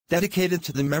Dedicated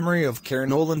to the memory of Karen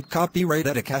Nolan, copyright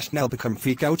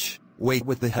educationalbigcomfycouch. Wait,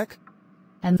 what the heck?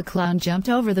 And the clown jumped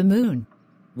over the moon.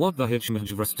 What the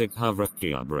hitchmajvristic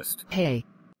havrakiabrist? Hey.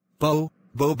 Bo.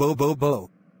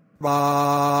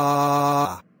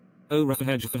 Bah. Oh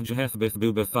rafahajafajahefbith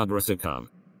booba fabrasikav.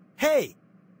 Hey!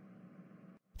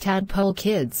 Tadpole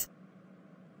Kids.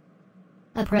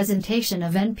 A presentation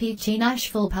of NPT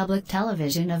Nashville Public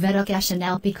Television of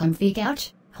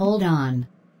educationalbigcomfycouch. Hold on.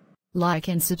 Like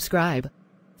and subscribe.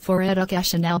 For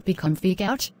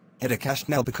educationalbigcomfycouch.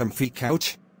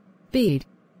 Educationalbigcomfycouch. Bead.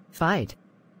 Fight.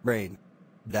 Rain.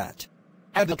 That.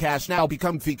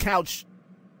 Educationalbigcomfycouch.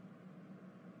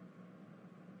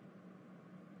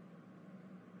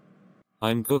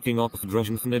 I'm cooking up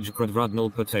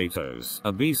Druzhnfnijkradradnal potatoes.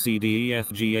 A B C D E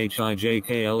F G H I J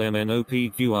K L M N O P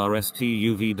Q R S T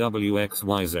U V W X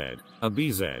Y Z. A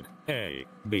B Z. A.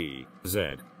 B.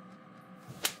 Z.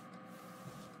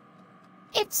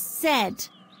 It's Z.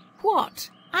 What?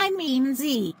 I mean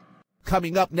Z.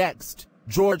 Coming up next,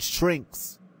 George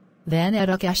shrinks. Then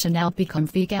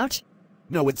educationalbigcomfycouch.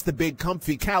 No, it's the big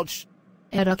comfy couch.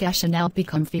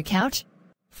 Educationalbigcomfycouch.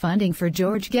 Funding for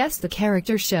George Guess the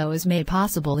Character Show is made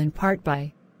possible in part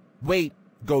by. Wait,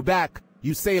 go back.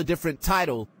 You say a different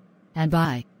title. And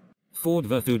by. Ford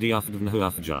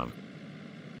Verthudiafdnhuafjav.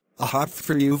 A hot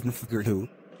for you Vnfgurtu.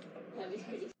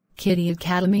 Kitty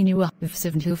Academy New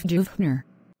Ufsivnhufjufner.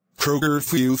 Kroger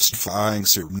Fufst Flying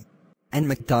Soon. And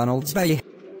McDonald's by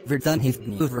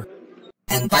Verdunhifnhuver.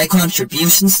 And by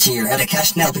contributions to your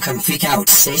educationalbigcomfycouch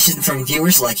station from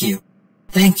viewers like you.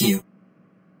 Thank you.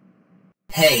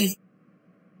 Hey.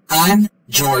 I'm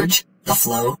George, the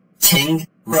floating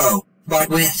robot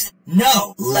with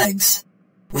no legs.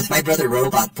 With my brother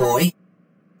Robot Boy.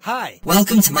 Hi.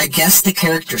 Welcome to my Guess the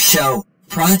Character Show,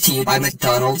 brought to you by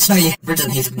McDonald's by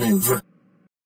Verdunhifnhuver.